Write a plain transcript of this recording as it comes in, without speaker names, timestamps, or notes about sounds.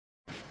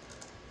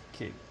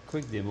Okay,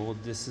 quick demo.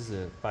 This is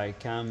a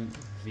PiCam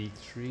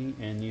V3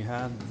 and you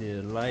have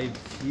the live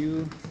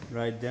view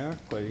right there.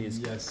 Quality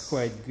is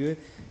quite good,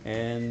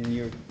 and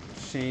you're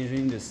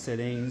changing the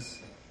settings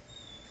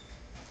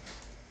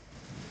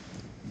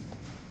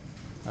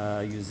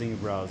using a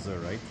browser,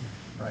 right?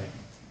 Right.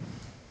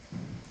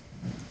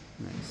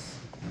 Nice.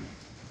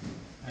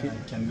 And I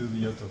can do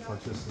the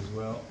autofocus as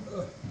well.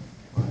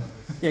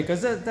 Yeah,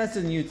 because that's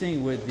a new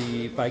thing with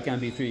the PiCam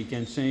V3. You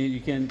can change.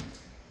 You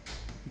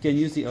can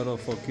use the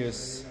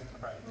autofocus.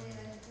 Right.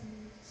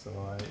 So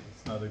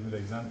it's not a good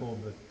example,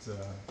 but yes,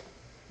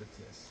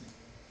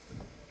 it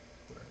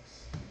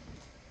works.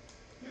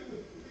 I don't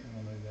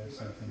know if there's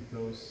something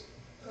close.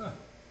 For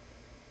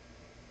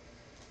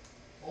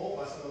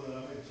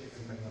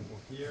example,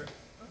 here.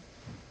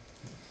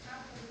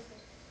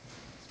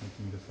 It's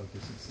making the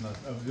focus. It's not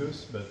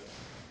obvious, but.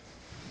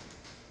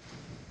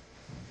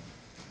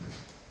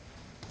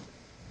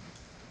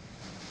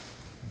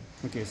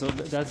 Okay, so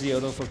that's the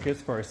autofocus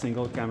for a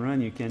single camera,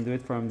 and you can do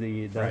it from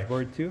the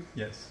dashboard too?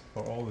 Yes,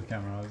 for all the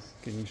cameras.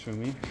 Can you show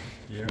me?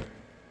 Here.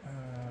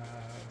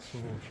 So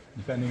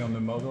depending on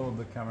the model of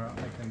the camera,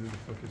 I can do the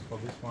focus for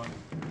this one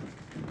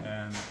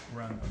and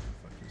run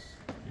autofocus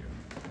here.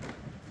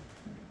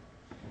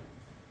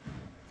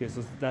 Okay,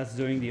 so that's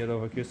doing the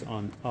autofocus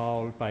on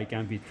all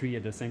PiCam V3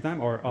 at the same time,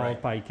 or all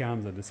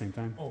PiCams at the same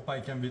time? All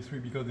PiCam V3,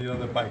 because the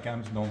other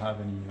PiCams don't have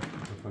any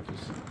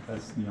autofocus.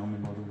 That's the only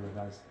model that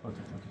has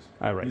autofocus.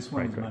 Ah, right, this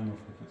one is manual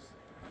focus.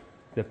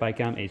 The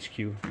PiCam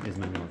HQ is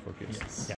manual focus. Yes. Yeah.